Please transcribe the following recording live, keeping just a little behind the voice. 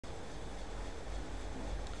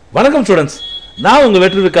வணக்கம் ஸ்டூடெண்ட்ஸ், நான் உங்கள்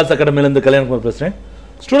வெற்றி விகாஸ் அகாடமியிலேருந்து கல்யாணகுமார் பேசுகிறேன்.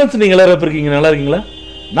 ஸ்டூடெண்ட்ஸ், நீங்கள் எல்லாரும் எப்படி இருக்கீங்க? நல்லா இருக்கீங்களா?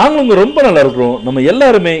 நாங்களும் உங்கள் ரொம்ப நல்லா இருக்கிறோம். நம்ம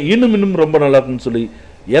எல்லாருமே இன்னும் ரொம்ப நல்லா இருக்குன்னு சொல்லி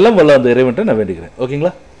எல்லாம் வல்ல அந்த இறைவன்ட்ட நான் வேண்டிக்கிறேன்.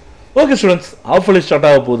 ஓகேங்களா? ஓகே ஸ்டூடெண்ட்ஸ், ஆஃபலி ஸ்டார்ட்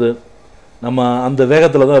ஆக போகுது. நம்ம அந்த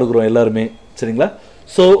வேகத்தில் தான் இருக்கிறோம் எல்லாருமே. சரிங்களா?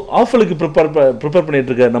 ஸோ ஆஃபலுக்கு ப்ரிப்பேர்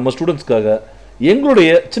பண்ணிட்டு இருக்க நம்ம ஸ்டூடெண்ட்ஸ்க்காக எங்களுடைய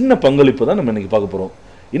சின்ன பங்களிப்பு தான் நம்ம இன்றைக்கி பார்க்க போகிறோம்.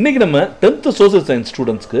 இன்றைக்கி நம்ம 10th சோசியல் சயின்ஸ்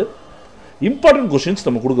ஸ்டூடெண்ட்ஸ்க்கு இம்பார்ட்டன்ட் கொஸ்டின்ஸ்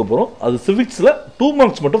நம்ம கொடுக்க போகிறோம். அது சிவிக்ஸில் 2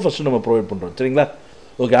 மார்க்ஸ் மட்டும் ஃபஸ்ட்டு நம்ம ப்ரொவைட் பண்ணுறோம். சரிங்களா?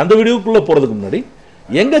 ஓகே, அந்த வீடியோக்குள்ளே போகிறதுக்கு முன்னாடி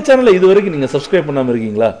எங்கள் சேனலை இது வரைக்கும் நீங்கள் சப்ஸ்கிரைப் பண்ணாமல்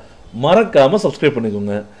இருக்கீங்களா? மறக்காமல் சப்ஸ்கிரைப்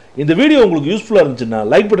பண்ணிக்கோங்க. இந்த வீடியோ உங்களுக்கு யூஸ்ஃபுல்லாக இருந்துச்சுன்னா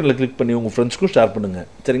லைக் பட்டனில் கிளிக் பண்ணி உங்கள் ஃப்ரெண்ட்ஸ்க்கும் ஷேர் பண்ணுங்கள்.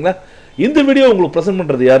 சரிங்களா? இந்த வீடியோ உங்களுக்கு ப்ரெசென்ட்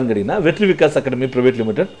பண்ணுறது யாருன்னு கேட்டிங்கன்னா வெற்றி Vikas academy private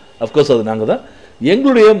limited. Of course அது நாங்கள் தான்.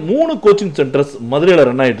 எங்களுடைய 3 கோச்சிங் சென்டர்ஸ் மதுரையில்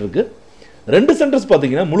ரன் ஆகிட்டு இருக்கு. 2 சென்டர்ஸ்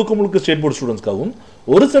பார்த்தீங்கன்னா முழுக்க ஸ்டேட் போர்ட் ஸ்டூடெண்ட்ஸ்க்காகவும்,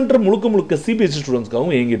 ஒரு சென்டர் முழுக்க சிபிஎஸ்சி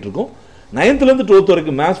ஸ்டூடெண்ட்ஸ்க்காகவும் இயங்கிட்டு இருக்கும். 9th-லேருந்து 12th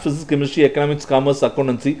வரைக்கும் maths, physics, chemistry, economics, commerce,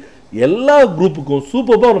 accountancy எல்லா குரூப்புக்கும்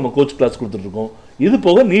சூப்பராக நம்ம கோச் கிளாஸ் கொடுத்துட்ருக்கோம். இது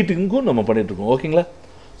போக நீட்டிங்கும் நம்ம பண்ணிகிட்ருக்கோம். ஓகேங்களா?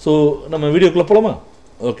 ஸோ நம்ம வீடியோக்குள்ளே போகலாமா?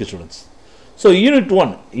 Okay students, so unit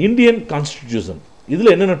 1 Indian constitution,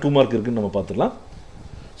 இதில் என்னென்ன 2 மார்க் இருக்குன்னு நம்ம பார்த்துடலாம்.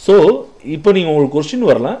 ஸோ இப்போ நீங்கள் உங்களுக்கு கொஸ்டின்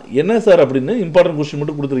வரலாம், என்ன சார் அப்படின்னு இம்பார்ட்டன்ட் கொஸ்டின்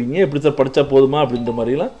மட்டும் கொடுத்துருக்கீங்க, எப்படி சார் படித்தா போதுமா அப்படின்ற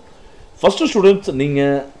மாதிரிலாம். ஃபஸ்ட்டு ஸ்டூடெண்ட்ஸ்,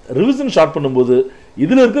 நீங்கள் ரிவிஷன் ஸ்டார்ட் பண்ணும்போது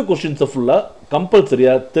இதில் இருக்க கொஸ்டின்ஸை ஃபுல்லாக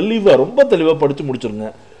கம்பல்சரியாக ரொம்ப தெளிவாக படித்து முடிச்சிருங்க.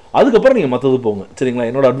 அதுக்கப்புறம் நீங்கள் மற்றது போங்க. சரிங்களா?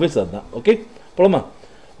 என்னோட அட்வைஸ் அதுதான். ஓகே, போலாமா?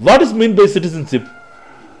 What is mean by citizenship?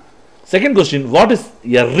 Second question, what is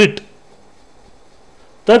a writ?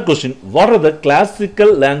 Third question, what are the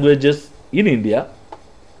classical languages in India?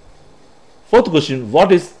 Fourth question,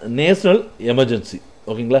 what is national emergency?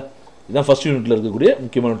 ஓகேங்களா? இதுதான் ஃபர்ஸ்ட் யூனிட்டில் இருக்கக்கூடிய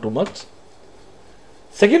முக்கியமான 2 மார்க்ஸ்.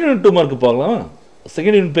 செகண்ட் யூனிட் 2 மார்க் பார்க்கலாம்.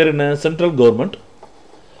 Second unit பேர் என்ன? Central government.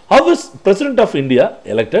 How is President of India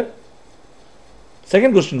elected?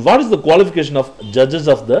 Second question, what is the qualification of judges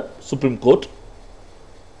of the Supreme Court?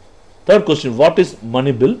 Third question, what is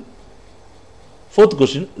money bill? Fourth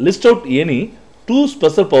question, list out any 2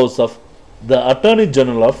 special powers of the Attorney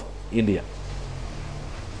General of India.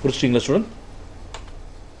 புரிஞ்சுங்களா student?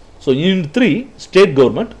 So unit 3 state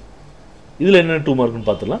government, இதில் என்ன 2 மார்க்னு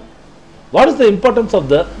பார்த்துக்கலாம். What is the importance of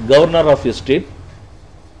the governor of a state?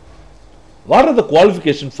 What are the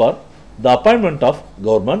qualifications for the appointment of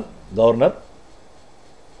governor?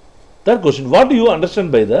 Third question, what do you understand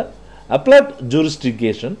by the appellate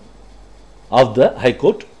jurisdiction of the High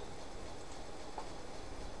Court?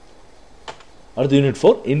 At the unit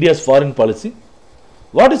 4, India's foreign policy.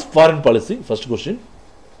 What is foreign policy? First question.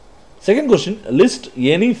 Second question, list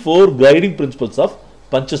any 4 guiding principles of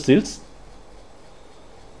Panchashils.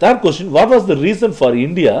 Third question, what was the reason for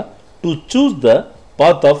India to choose the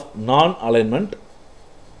path of non-alignment?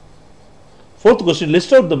 Fourth question,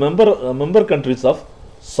 list out the member countries of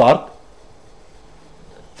SAARC.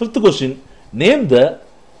 Fifth question, name the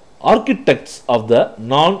architects of the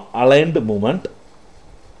non-aligned movement.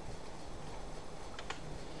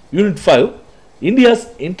 Unit 5, India's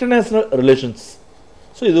international relations.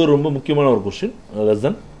 So இது ஒரு ரொம்ப முக்கியமான ஒரு question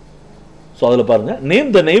lesson. So அதில் பாருங்க, name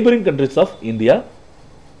the neighbouring countries of India.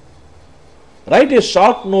 Write a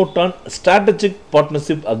short note on strategic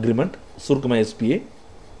partnership agreement, சுருக்கமா SPA.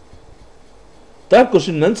 Third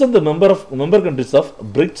question, mention the member countries of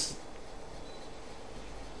BRICS.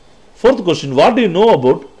 Fourth question, what do you know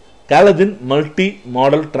about Caledon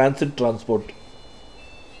multi-modal transit transport?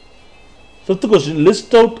 Fifth question,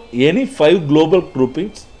 list out any 5 global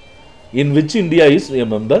groupings in which India is a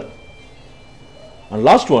member. And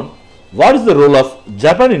last one, what is the role of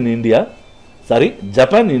Japan India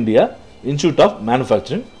institute of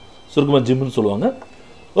manufacturing, சுருக்கமாக ஜிம்னு சொல்லுவாங்க.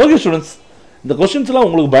 Okay students, இந்த கொஸ்டின்ஸ்லாம்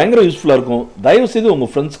உங்களுக்கு பயங்கர யூஸ்ஃபுல்லாக இருக்கும். தயவுசெய்து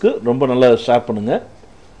உங்கள் ஃப்ரெண்ட்ஸ்க்கு ரொம்ப நல்லா ஷேர் பண்ணுங்கள்.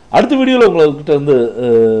 அடுத்த வீடியோவில் உங்கள்கிட்ட வந்து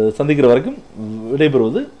சந்திக்கிற வரைக்கும்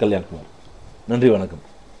விடைபெறுவது கல்யாண்குமார். நன்றி, வணக்கம்.